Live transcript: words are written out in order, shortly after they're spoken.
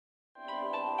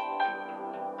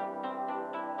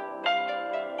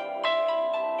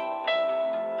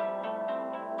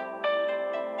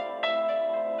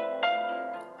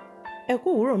Ẹ kú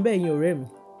òwúrọ̀ ńbẹ̀ yin ọ̀rẹ́ mi.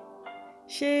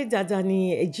 Ṣé dáadáa ni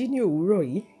ẹ jí ní òwúrọ̀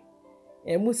yìí?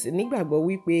 Mo sì nígbàgbọ́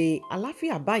wípé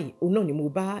àláfíà báyìí, òun náà ni mo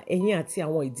bá ẹ̀yin àti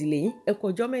àwọn ìdílé yín. Ẹ kú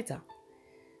ọjọ́ mẹ́ta.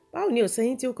 Báwo ni ọ̀sẹ̀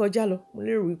yín tí ó kọjá lọ? Mo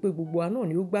lérò wípé gbogbo wa náà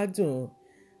ni ó gbádùn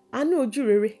àánú ojú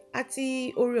rere àti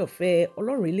oore ọ̀fẹ́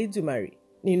Ọlọ́run Elédùmarè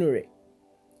nínú rẹ̀.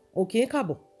 Mo kì í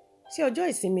káàbọ̀ sí ọjọ́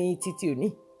ìsinmi titi òní.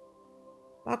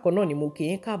 Bákan náà ni mo kì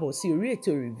í káàbọ̀ sí orí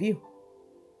ètò review.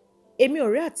 Èmi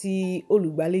ọ̀rẹ́ àti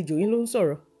olùgbàlejò yín ló ń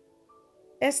sọ̀rọ̀.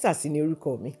 Esther sì ni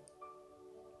orúkọ mi.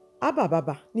 Abba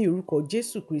bàbá ní orúkọ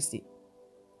Jésù Kristi.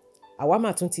 Àwa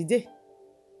máa tún ti dé.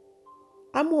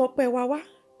 A mú ọpẹ́ wa wá.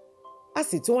 A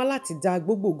sì tún wá láti dá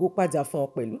gbogbo ògo padà fún ọ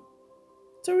pẹ̀lú.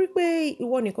 Torí pé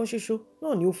ìwọ nìkan ṣoṣo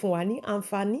náà ni ó fún wa ní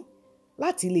àǹfààní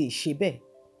láti lè ṣe bẹ́ẹ̀.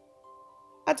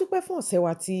 A dúpẹ́ fún ọ̀sẹ̀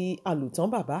wa tí a lò tán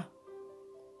bàbá.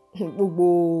 Gbogbo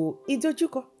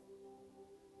ìdojúkọ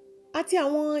àti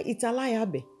àwọn ìtàláya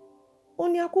bẹ̀, ó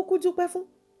ní a kúkú dúpẹ́ fún.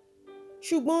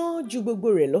 Ṣùgbọ́n ju gbogbo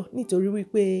rẹ̀ lọ nítorí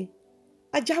wípé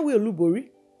a jáwé olúborí.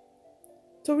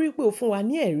 Torí pé o fún wa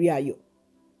ní ẹ̀rí ayọ̀.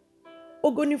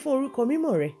 Ògo ni fún orúkọ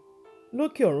mímọ́ rẹ.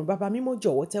 Lókè ọ̀run bàbá mímọ́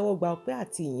jọ̀wọ́ tẹ́wọ́ gba ọpẹ́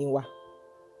àti ìyìn wa.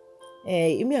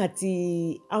 Èmi àti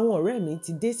àwọn ọ̀rẹ́ mi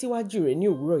ti dé síwájú rẹ ní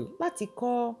òwúrọ̀ yìí láti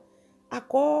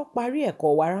parí ẹ̀kọ́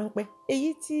wa ránpẹ́. Èyí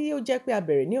tí ó jẹ́ pé a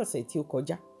bẹ̀rẹ̀ ní ọ̀sẹ̀ tí ó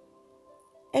kọjá.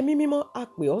 Ẹ̀mí mímọ́ a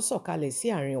pè ọ́ sọ̀kalẹ̀ sí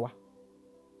àárín wa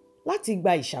láti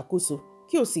gba ìṣàkóso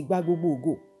kí o sì gba gbogbo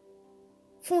ògo.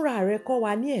 Fúnra rẹ kọ́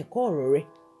wa ní ẹ̀kọ́ ọ̀rọ̀ rẹ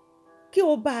kí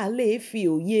o bá lè fi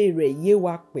òye rẹ̀ yé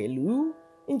wa pẹ̀lú.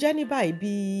 Ǹjẹ́ ní báyìí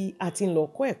bí a ti ń lọ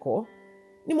kọ́ ẹ̀kọ́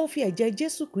ni mo fi ẹ̀jẹ̀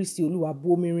Jésù Kristi Olúwa bu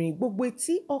omi rin gbogbo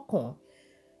etí ọkàn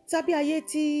tàbí ayé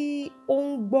tí ó ń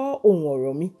gbọ́ ohùn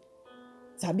ọ̀rọ̀ mi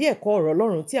tàbí ẹ̀kọ́ ọ̀rọ̀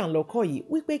Ọlọ́run tí à ń lọ kọ́ yìí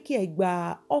wípé kí ẹ gba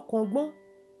ọkàn gbọ́n,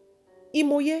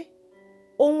 ìmọ̀ye,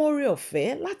 ohun oore ọ̀fẹ́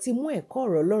láti mú ẹ̀kọ́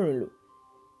ọ̀rọ̀ Ọlọ́run lò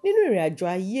nínú ìrìnàjò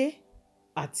ayé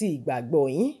àti ìgbàgbọ́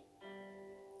yín.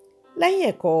 Lẹ́yìn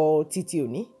ẹ̀kọ́ titi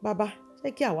òní, bàbá,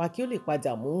 jẹ́ kí àwa kí ó lè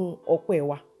padà mú ọpẹ́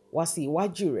wa wá sí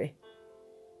iwájú rẹ.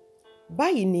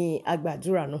 Báyìí ni a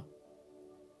gbàdúrà náà.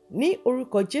 Ní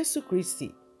orúkọ Jésù Kristi,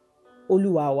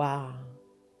 Olúwa wa.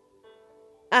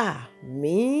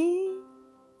 Àmín.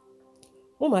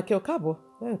 Mo máa kí ọ káàbọ̀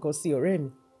lẹ́ẹ̀kan sí ọ̀rẹ́ mi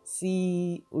sí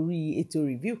orí ètò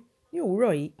review ní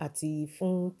òwúrọ̀ yìí àti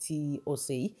fún ti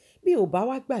ọ̀sẹ̀ yìí. Bí o bá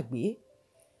wá gbàgbé,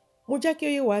 mo jẹ́ kí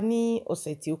ó yé wa ní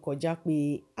ọ̀sẹ̀ tí ó kọjá pé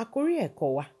àkórí ẹ̀kọ́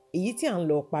wa, èyí tí à ń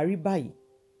lọ parí báyìí,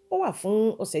 ó wà fún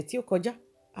ọ̀sẹ̀ tí ó kọjá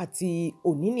àti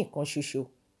òní nìkan ṣoṣo,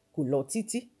 kò lọ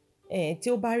títí. Tí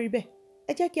ó bá rí bẹ́ẹ̀,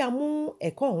 ẹ jẹ́ kí a mú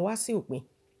ẹ̀kọ́ ọ̀hún wá sí òpin.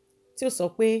 Tí ó sọ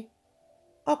pé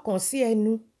ọkàn sí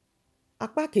ẹnu,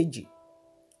 apá kejì,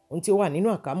 ohun tí ó wà nínú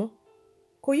àkámọ́,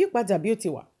 kò yí padà bí ó ti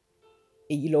wà.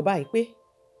 Èyí lọ báyìí pé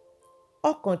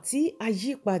ọkàn tí a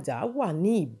yí padà wà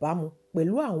ní ìbámu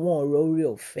pẹ̀lú àwọn ọ̀rọ̀ oore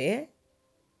ọ̀fẹ́.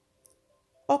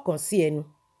 Ọkàn sí ẹnu,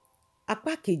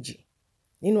 apá kejì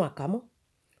nínú àkámọ́,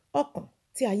 ọkàn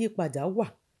tí a yí padà wà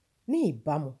ní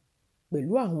ìbámu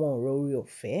pẹ̀lú àwọn ọ̀rọ̀ oore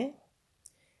ọ̀fẹ́.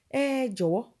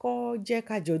 Jọ̀wọ́ kọ́ jẹ́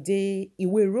ká jọ dé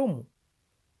ìwé Róòmù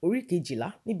orí 12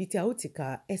 níbi tí a ó ti ka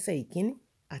ẹsẹ̀ ìkíní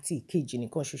àti ìkejì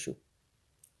nìkan ṣoṣo.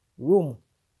 Róòmù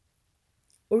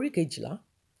orí 12.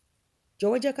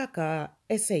 Jọ̀wọ́ jẹ́ ká ka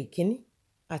ẹsẹ̀ ìkíní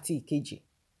àti ìkejì.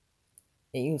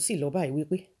 Ẹ̀yin ò sì lọ báyìí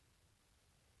wípé,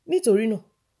 nítorí náà,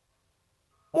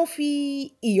 mo fi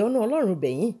ìyọ́nú Ọlọ́run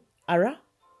bẹ̀ yín, ará,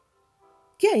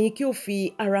 kí ẹ̀yin kí ó fi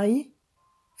ara yín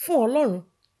fún Ọlọ́run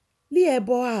ní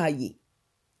ẹbọ ààyè,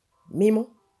 mímọ́,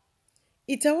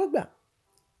 ìtẹ́wọ́gbà.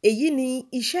 Èyí ni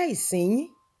iṣẹ́ ìsìn yín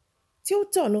tí ó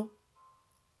tọ̀nà.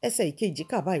 Ẹsẹ̀ ìkejì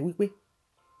kà báyìí wípé,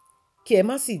 kí ẹ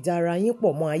má sì dá ara yín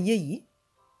pọ̀ mọ́ ayé yìí,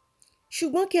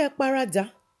 ṣùgbọ́n kí ẹ paradà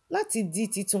láti di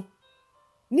titun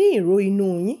ní ìró inú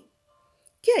yín,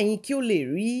 kí ẹ̀yin kí ó lè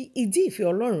rí ìdí ìfẹ́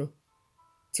Ọlọ́run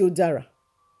tí ó dára,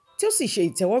 tí ó sì ṣe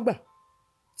ìtẹ́wọ́gbà,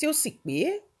 tí ó sì pé.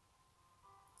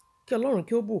 Kí Ọlọ́run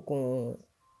kí ó bùkún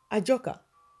àjọkà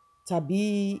tàbí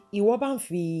ìwọ bá ń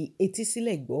fi etí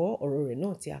sílẹ̀ gbọ́ ọ̀rọ̀ rẹ̀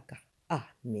náà tí a kà.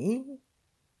 Àmín.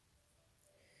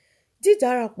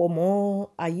 Dídarapọ̀ mọ́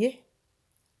ayé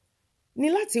ní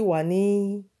láti wà ní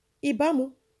ìbámu.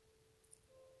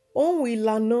 Ohun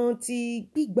ìlànà ti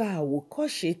gbígba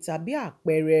àwòkọ́ṣe tàbí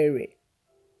àpẹẹrẹ rẹ̀.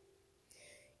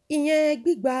 Ìyẹn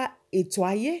gbígba ètò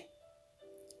ayé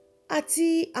àti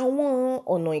àwọn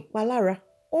ọ̀nà ìpalára,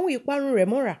 ohun ìparun rẹ̀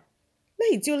mọ́ra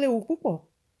lẹ́yìn tí ó léwu púpọ̀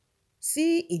sí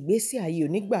ìgbésí ayé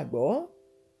onígbàgbọ́.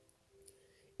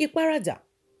 Ìparadà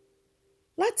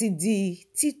láti di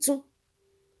títún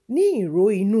ní ìró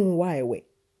inú wa ẹ̀wẹ̀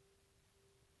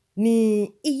ní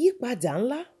ìyípadà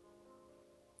ńlá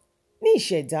ní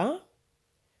ìṣẹ̀dá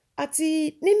àti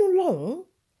nínú lọ́hùn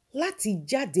láti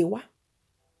jáde wá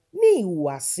ní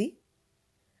ìhùwàsí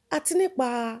àti nípa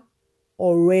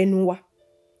ọ̀rọ̀ ẹnu wa,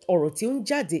 ọ̀rọ̀ tí ó ń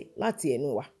jáde láti ẹnu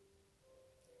wa.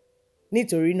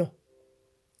 Nítorí náà,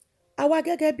 àwa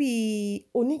gẹ́gẹ́ bí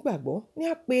onígbàgbọ́ ní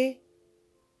a pé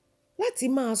láti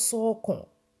máa sọ ọkàn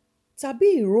tàbí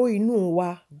ìró inú wa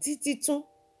di títún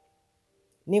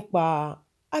nípa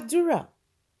àdúrà,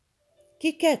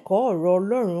 kíkẹ́kọ̀ọ́ ọ̀rọ̀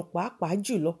Ọlọ́run pàápàá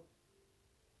jùlọ,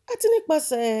 àti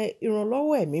nípasẹ̀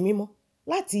ìrànlọ́wọ́ ẹ̀mí mímọ́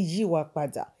láti yí wa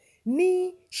padà ní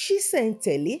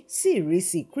ṣísẹ̀ntẹ̀lé sí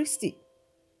ìrísí Kristi.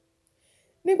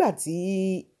 Nígbà tí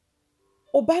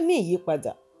o bá ní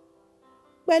ìyípadà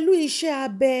pẹ̀lú iṣẹ́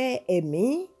abẹ ẹ̀mí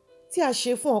tí a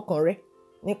ṣe fún ọkàn rẹ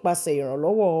nípasẹ̀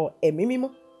ìrànlọ́wọ́ ẹ̀mí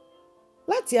mímọ́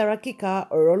láti ara kíka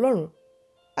ọ̀rọ̀ Ọlọ́run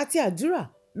àti àdúrà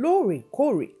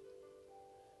lóòrèkóòrè,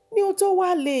 ní o tó wá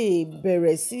lè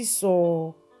bẹ̀rẹ̀ sí sọ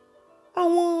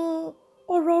àwọn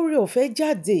ọ̀rọ̀ oore-ọ̀fẹ́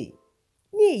jáde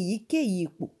ní èyíkéyìí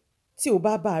ipò tí o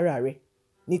bá bá ara rẹ,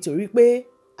 nítorí pé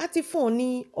a ti fún ọ ní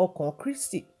ọkàn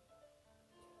Kristi.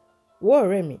 Wò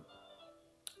ọ̀rẹ́ mi,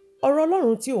 ọ̀rọ̀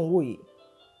Ọlọ́run tí ò ń wò yìí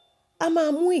a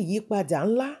máa mú ìyípadà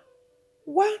ńlá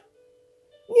wá,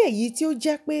 ní èyí tí ó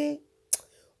jẹ́ pé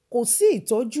kò sí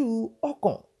ìtọ́jú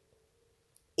ọkàn,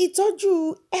 ìtọ́jú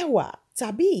ẹwà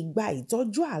tàbí ìgbà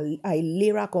ìtọ́jú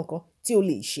àìlera kankan tí o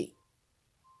lè ṣe.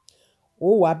 Ó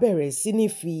wá bẹ̀rẹ̀ sí ní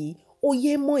fi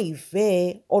òye mọ ìfẹ́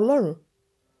Ọlọ́run,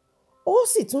 ó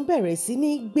sì tún bẹ̀rẹ̀ sí ní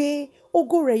gbé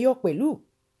ògo rẹ̀ yọ pẹ̀lú.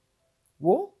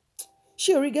 Wò,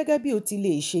 ṣé o rí gẹ́gẹ́ bí o ti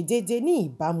lè ṣe déédéé ní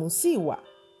ìbámu sí ìwà,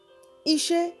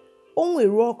 iṣẹ́, ohun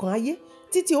èrò ọkàn ayé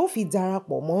títí ó fi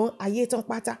darapọ̀ mọ́ ayé tán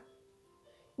pátá.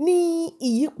 Ní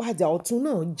ìyípadà ọ̀tun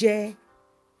náà jẹ́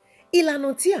ìlànà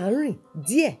tí à ń rìn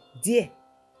díẹ̀ díẹ̀,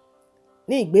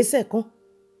 ní ìgbésẹ̀ kan,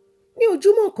 ní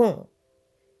ojúmọ́ kan.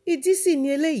 Ìdí sì ni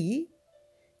eléyìí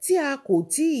tí a kò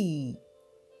tíì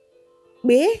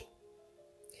pé,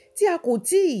 tí a kò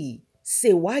tíì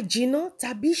ṣèwá jiná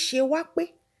tàbí ṣe wá pé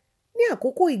ní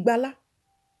àkókò ìgbàlà.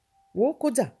 Wò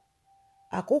kódà,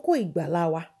 àkókò ìgbàlà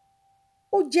wa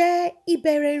ó jẹ́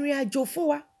ìbẹ̀rẹ̀ ìrìn àjò fún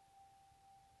wa.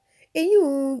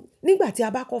 Nígbà tí a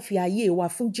bá kọ́ fi ayé wa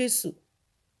fún Jésù,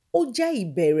 ó jẹ́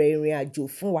ìbẹ̀rẹ̀ ìrìn àjò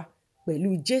fún wa pẹ̀lú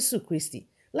Jésù Kristi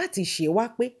láti ṣe wá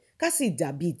pé ká sì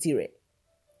dàbí tirẹ̀.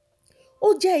 Ó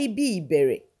jẹ́ ibi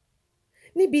ìbẹ̀rẹ̀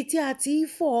níbi tí a ti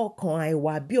fọ́ ọkàn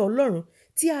àìwà bí Ọlọ́run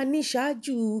tí a ní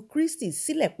ṣáájú Kristi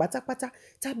sílẹ̀ pátápátá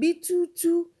tàbí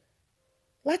túútúú,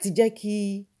 láti jẹ́ kí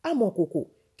amọ̀kòkò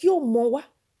kí ó mọ wá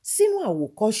sínú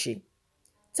àwòkọ́ṣe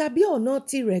tàbí ọ̀nà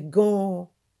tirẹ̀ gan-an.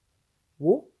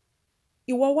 Wò,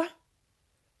 ìwọ wá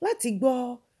láti gbọ́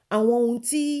àwọn ohun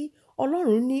tí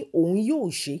Ọlọ́run ní òun yóò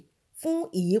ṣe fún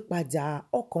ìyípadà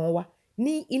ọkàn wa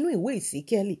ní inú ìwé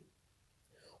Èsíkíẹ́lì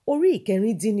orí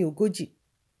 36.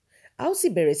 A ó sì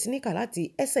bẹ̀rẹ̀ sí ní kà láti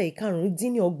ẹsẹ̀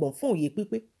 25 fún òye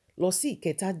pípé lọ sí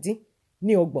 27.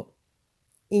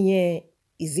 Ìyẹn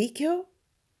Ezekiel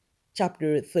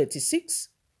chapter 36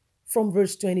 from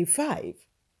verse 25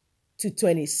 to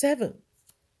 27.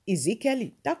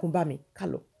 Ezekiel, dákun bá mi ká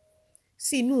lọ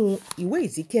sínú ìwé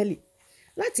Ezekiel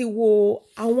láti wo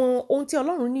àwọn ohun tí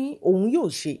Ọlọ́run ní òun yóò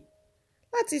ṣe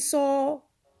láti sọ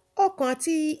ọkàn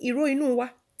àti ìró inú wa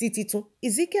di titun.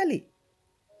 Ezekiel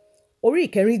orí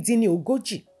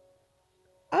 36.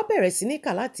 A bẹ̀rẹ̀ sí ní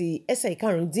kà láti ẹsẹ̀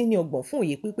 25 fún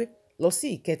òye pípé lọ sí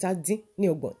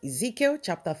 27. Ezekiel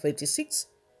chapter 36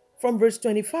 from verse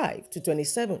 25 to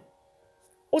 27.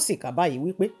 Ó sì kà báyìí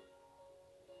wípé,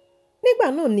 nígbà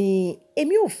náà ni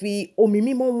èmi ò fi omi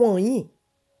mímọ́ wọ́n yín,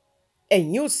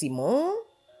 ẹ̀yin ò sì mọ́.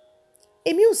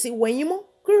 Èmi ò sì wẹ̀ yín mọ́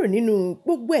kúrò nínú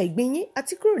gbogbo ẹ̀gbin yín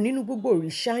àti kúrò nínú gbogbo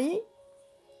òrìṣà yín.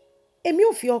 Èmi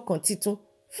ò fi ọkàn titun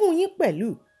fún yín pẹ̀lú,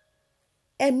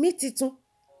 ẹ̀mí titun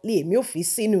lé èmi ò fi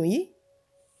sínú yín.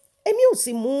 Èmi ò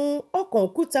sì mú ọkàn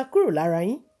òkúta kúrò lára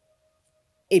yín.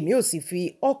 Èmi ò sì fi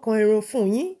ọkàn ẹran fún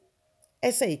yín.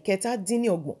 Ẹsẹ̀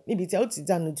 27 níbi tí a ó ti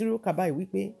dánu dúró kà báyìí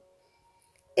wípé,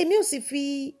 èmi ò sì fi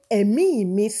ẹ̀mí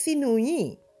mi sínú yín.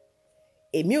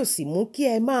 Èmi ò sì mú kí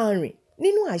ẹ máa rìn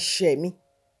nínú àṣẹ mi.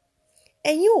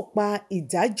 Ẹ̀yin ò pa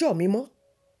ìdájọ́ mi mọ́,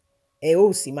 ẹ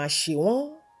ó sì máa ṣe wọ́n.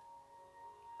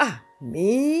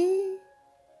 Àmín.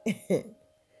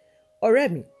 Ọ̀rẹ́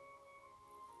mi,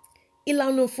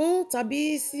 ìlànà fún tàbí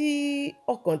sí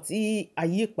ọkàn tí a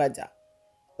yí padà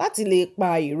láti lè pa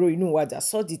ìró inú wa dà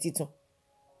sọ́ di titun,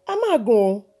 a máa gùn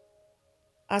ún,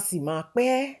 a sì máa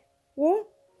pẹ́. Wò,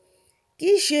 kì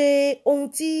í ṣe ohun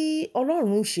tí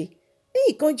Ọlọ́run ń ṣe ní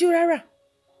ìkánjú rárá.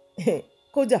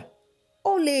 Kódà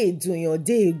ó lè dùnyàn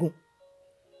dé egun,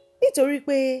 nítorí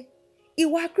pé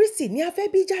ìwà Kristi ni a fẹ́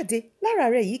bí jáde lára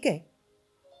rẹ̀ yìí kẹ̀.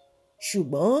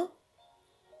 Ṣùgbọ́n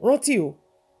rántí o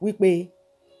wípé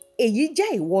èyí jẹ́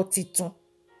ìwọ titun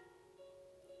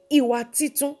ìwà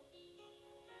titun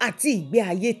àti ìgbé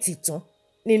ayé titun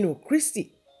nínú Kristi.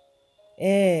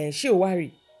 Ṣé o wá rí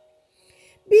i?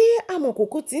 Bí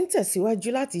amọ̀kòkò ti ń tẹ̀síwájú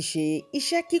láti ṣe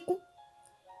iṣẹ́ kíkún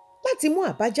láti mú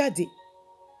àbájáde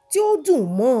tí ó dùn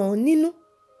mọ́ ọ nínú,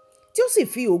 tí ó sì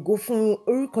fi ògo fún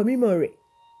orúkọ mímọ́ rẹ̀,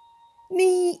 ní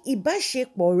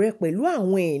ìbáṣepọ̀ rẹ pẹ̀lú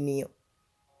àwọn ènìyàn,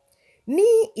 ní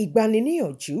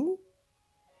ìgbaniníyànjú,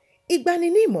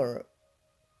 ìgbaninímọ̀ràn,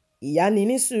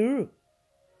 ìyáninísùúrù,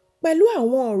 pẹ̀lú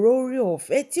àwọn ọ̀rọ̀ oore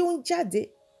ọ̀fẹ́ tí ó ń jáde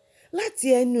láti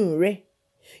ẹnu rẹ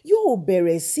yóò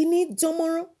bẹ̀rẹ̀ sí ní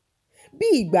dánmọ́rán bí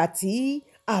ìgbà tí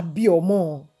a bí ọmọ.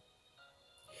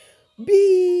 Bí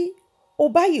o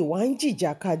bá yìí wá ń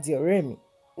jìjàkadì ọ̀rẹ́ mi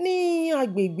ní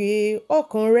agbègbè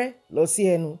ọkàn rẹ lọ sí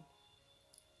ẹnu,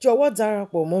 jọ̀wọ́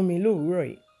darapọ̀ mọ́ mi lówùúrọ̀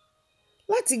yìí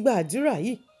láti gba àdúrà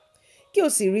yìí kí o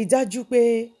sì rí i dájú pé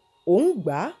ò ń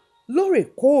gbà á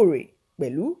lóòrèkóòrè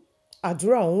pẹ̀lú.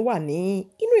 Àdúrà ọ̀hún wà ní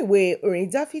inú ìwé orin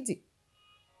Dáfídì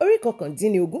orí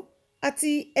kọkàndínlógún àti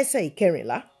ẹsẹ̀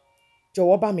ìkẹrìnlá.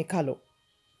 Jọ̀wọ́ bá mi kálọ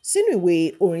sínú ìwé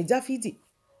orin Dáfídì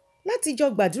láti jọ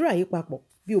gbàdúrà yìí papọ̀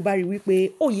bí o bá rí wípé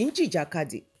o yìí ń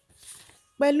jìjàkadì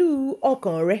pẹ̀lú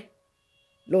ọkàn rẹ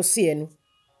lọ sí ẹnu.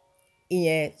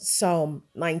 Ìyẹn Psalm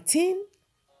 19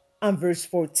 and verse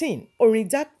 14, orin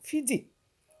Dáfídì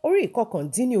orí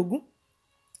ìkọkàndínlógún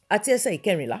àti ẹsẹ̀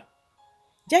ìkẹrìnlá.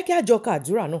 Jẹ́ kí a jọ ka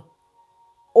àdúrà náà.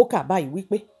 Ó kà báyìí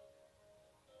wípé,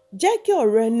 jẹ́ kí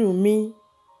ọ̀rọ̀ ẹnu mi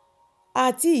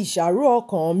àti ìṣàrò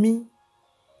ọkàn mi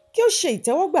kí ó ṣe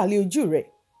ìtẹ́wọ́gbà lé ojú rẹ,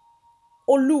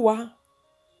 Olúwa,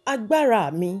 agbára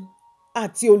mi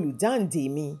àti olùdáǹdè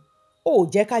mi. Ó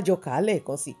jẹ́ ká jọ kà á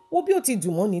lẹ́ẹ̀kan sí. Wo bí ó ti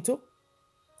dùn mọ́ni tó.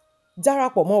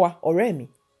 Darapọ̀ mọ́ wa ọ̀rẹ́ mi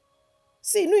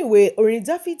sí inú ìwé orin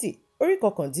Dáfídì orí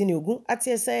kọkàndínlógún àti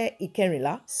ẹsẹ̀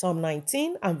ìkẹrìnlá, Psalm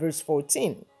 19 and verse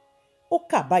 14. Ó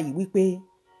kà báyìí wípé,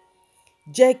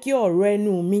 jẹ́ kí ọ̀rọ̀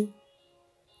ẹnu mi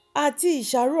àti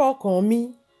ìṣàrò ọkàn mi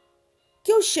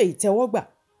kí ó ṣe ìtẹ́wọ́gbà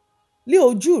lé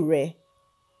ojú rẹ,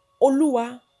 Olúwa,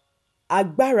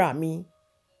 agbára mi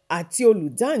àti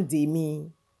olùdáǹdè mi.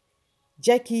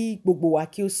 Jẹ́ kí gbogbo wa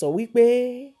kí ó sọ wípé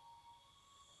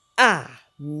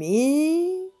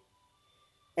àmín.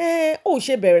 Ó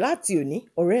ṣe bẹ̀rẹ̀ láti òní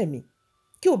ọ̀rẹ́ mi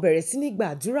kí o bẹ̀rẹ̀ sí ní gba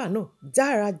àdúrà náà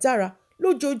dáradára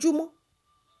lójoojúmọ́.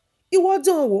 Ìwọ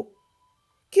dán wò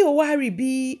kí o wá rí bí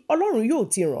Ọlọ́run yóò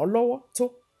ti ràn ọ́ lọ́wọ́ tó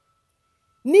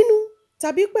nínú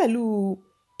tàbí pẹ̀lú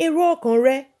èrò ọkàn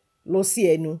rẹ lọ sí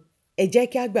ẹnu. Ẹ jẹ́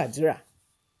kí a gbàdúrà.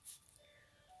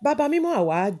 Baba mímọ́,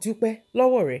 àwa dúpẹ́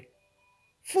lọ́wọ́ rẹ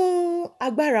fún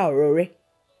agbára ọ̀rọ̀ rẹ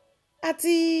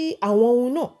àti àwọn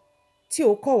ohun náà tí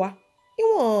o kọ́ wa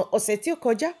níwọ̀n ọ̀sẹ̀ tí ó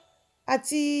kọjá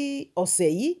àti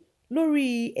ọ̀sẹ̀ yìí lórí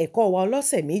ẹ̀kọ́ wa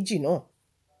ọlọ́sẹ̀ méjì náà.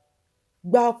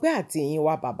 Gba ọpẹ́ àti ìyìn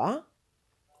wa bàbá.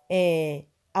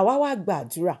 Àwa wá gba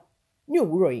àdúrà ní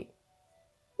òwúrọ̀ yìí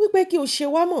wípé kí o ṣe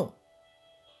wá mọ̀,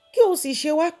 kí o sì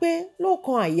ṣe wá pé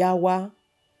lọ́kàn àyà wa,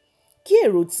 kí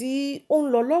èrò tí ó ń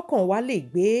lọ lọ́kàn wa lè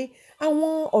gbé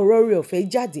àwọn ọ̀rọ̀ oore ọ̀fẹ́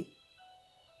jáde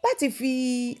láti fi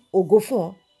ògo fún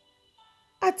ọ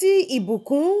àti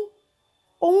ìbùkún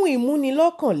ohun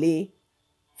ìmúnilọ́kànlé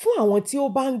fún àwọn tí ó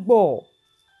bá ń gbọ́.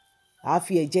 A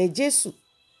fi ẹ̀jẹ̀ Jésù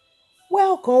wẹ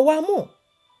ọkàn wa mọ́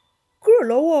kúrò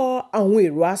lọ́wọ́ àwọn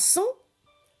èrò asán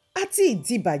àti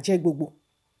ìdíbàjẹ́ gbogbo.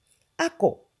 A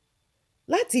kọ̀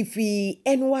láti fi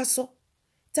ẹnu wa sọ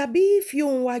tàbí fi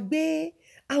ohùn wa gbé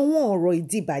àwọn ọ̀rọ̀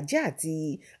ìdíbàjẹ́ àti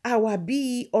àwa bí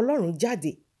Ọlọ́run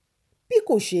jáde bí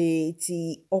kò ṣe ti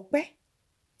ọpẹ́,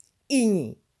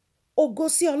 ìyìn, ògo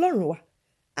sí Ọlọ́run wa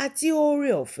àti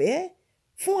oore ọ̀fẹ́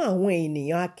fún àwọn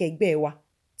ènìyàn akẹgbẹ́ wa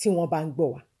tí wọ́n bá ń gbọ́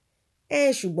wa.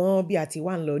 Ṣùgbọ́n bí a ti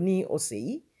wá ń lọ ní ọ̀sẹ̀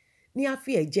yìí ni a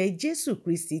fi ẹ̀jẹ̀ Jésù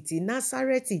Kristi ti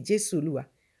Násárẹ́tì, Jésù Olúwa,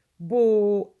 bo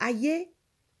ayé,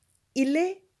 ilé,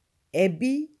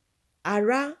 ẹbí,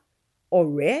 ará,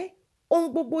 ọ̀rẹ́, ohun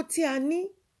gbogbo tí a ní,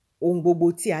 ohun gbogbo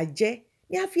tí a jẹ́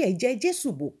ni a fi ẹ̀jẹ̀ Jésù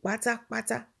bò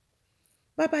pátápátá.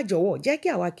 Bàbá jọ̀wọ́ jẹ́ kí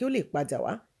àwa kí ó lè padà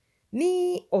wá ní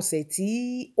ọ̀sẹ̀ tí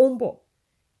ó ń bọ̀,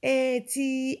 tí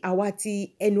àwa ti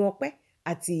ẹnu ọpẹ́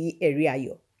àti ẹ̀rí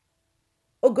ayọ̀.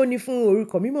 Ògo ni fún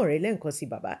orúkọ mímọ́ rẹ lẹ́ẹ̀kan sí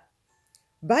bàbá.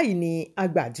 Báyìí ni a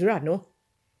gbàdúrà náà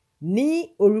ní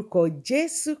orúkọ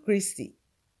Jésù Kristi,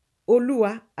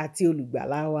 Olúwa àti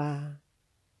olùgbàlà wa.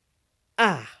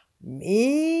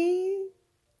 Àmín.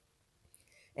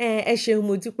 Ẹ ṣeun,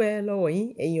 mo dúpẹ́ lọ́wọ́ yín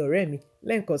ẹ̀yin ọ̀rẹ́ mi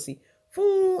lẹ́ẹ̀kan sí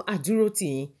fún àdúrótì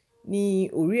yín ní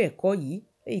orí ẹ̀kọ́ yìí,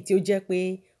 èyí tí ó jẹ́ pé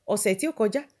ọ̀sẹ̀ tí ó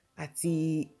kọjá àti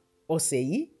ọ̀sẹ̀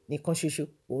yìí nìkan ṣoṣo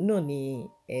òun náà ni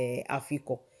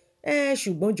àfikọ̀.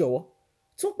 Ṣùgbọ́n jọ̀wọ́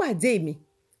tún pàdé mi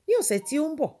ní ọ̀sẹ̀ tí ó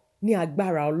ń bọ̀ ní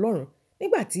agbára Ọlọ́run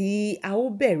nígbà tí a ó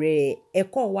bẹ̀rẹ̀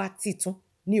ẹ̀kọ́ wa titun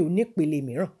ní onípele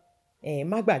mìíràn.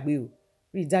 má gbàgbé o,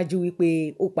 rí i dájú wípé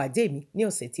o pàdé mi ní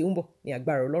ọ̀sẹ̀ tí ó ń bọ̀ ní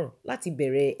agbára Ọlọ́run láti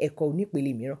bẹ̀rẹ̀ ẹ̀kọ́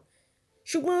onípele mìíràn.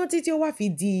 Ṣùgbọ́n títí ó wá fi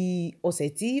di ọ̀sẹ̀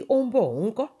tí ó ń bọ̀ ń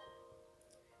kọ́,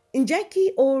 ǹjẹ́ kí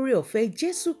oore ọ̀fẹ́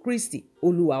Jésù Kristi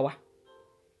Olúwa wa,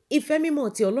 ìfẹ́ mímọ́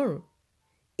ti Ọlọ́run,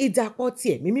 ìdàpọ̀ ti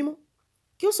ẹ̀mí mímọ́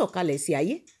kí ó sọ̀kalẹ̀ sí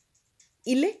ayé,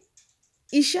 ilé,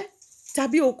 iṣẹ́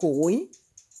tàbí okòwò yín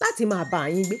láti máa bá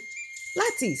yín gbé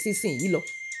láti ìsinsìnyí lọ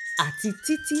àti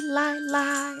títí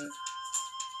láéláé.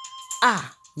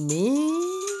 Àmín.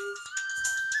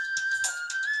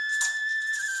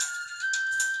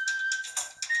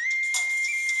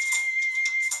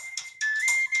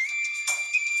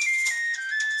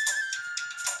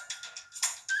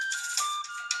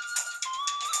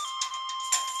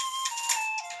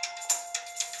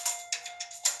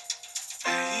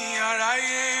 Ẹ̀yin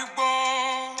aráyé gbọ́,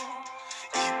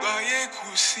 ìgbáyé kù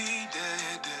sí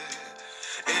dẹ̀dẹ̀.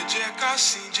 Ẹ jẹ́ ká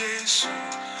sìn Jésù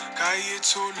káyé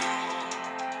tó lọ.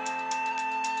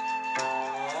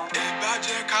 Ẹ bá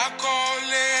jẹ́ ká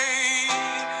kọ́lé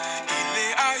ilé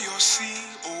ayọ̀ sí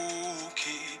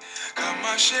òkè, ká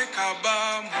má ṣe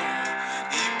kábàámọ̀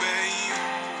ìgbẹ̀yìn o.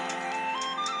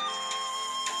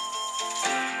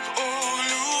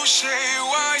 Olùṣe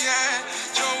wáyé,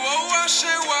 jọ̀wọ́ wá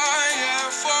ṣe wáyé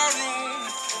fọ́run.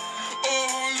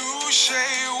 Olùṣe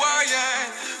wáyé,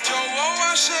 jọ̀wọ́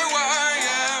wá ṣe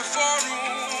wáyé fọ́run.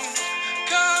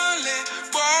 Ká lè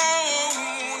gbọ́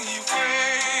ohùn ìpè,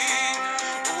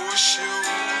 ó ṣeun.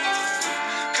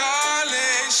 Ká lè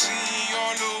sìn ọ́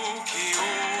lókè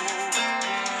o.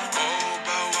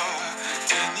 Ọba wa,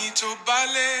 ẹni tó bá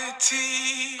létí,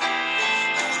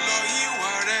 kó lọ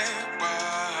yíwà rẹ̀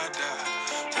padà,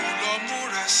 kó lọ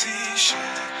múra sí iṣẹ́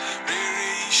rere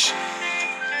iṣẹ́.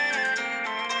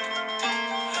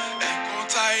 Ẹ̀kan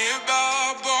táyé bá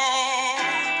bọ́,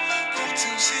 kò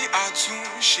tún sí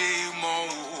àtúnṣe mọ́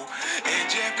o. Ẹ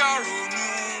jẹ́ ká ronú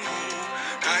o,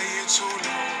 káyé tó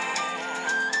lọ.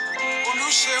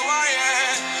 Olùṣe wáyé,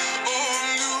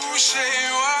 olùṣe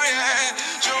wáyé,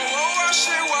 jọ̀wọ́ wá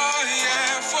ṣe wáyé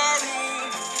fọ́run.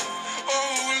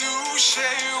 Olùṣe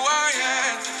wáyé,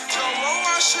 jọ̀wọ́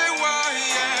wá ṣe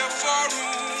wáyé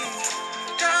fọ́run.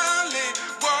 Ká lè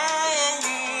gbọ́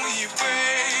ohùn ìpè,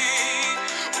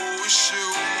 ó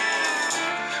ṣeun.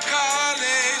 Ká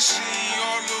lè sìn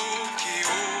ọ́ lókè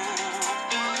o,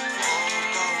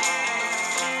 ọba wa.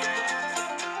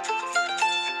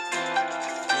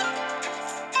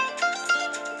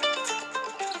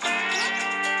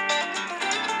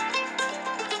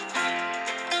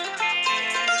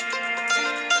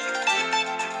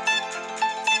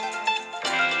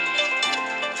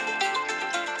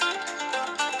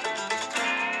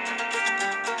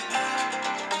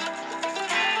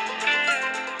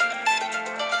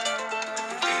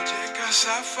 Ẹ jẹ́ ká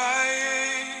ṣàfàyè,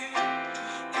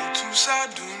 kò tún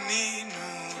sádùn nínú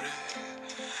rẹ̀.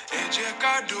 Ẹ jẹ́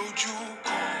ká dojú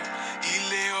kọ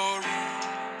ilé ọ̀run.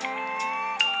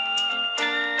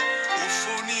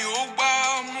 Òfo ni ó gbá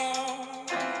mú,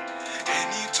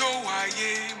 ẹni tó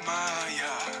wáyé máa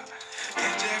yà. Ẹ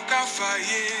jẹ́ ká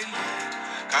fàyè lẹ̀,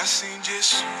 ká sìn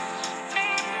Jésù.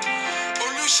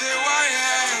 Olùṣe wáyé,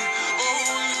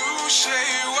 olùṣe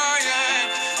wáyé.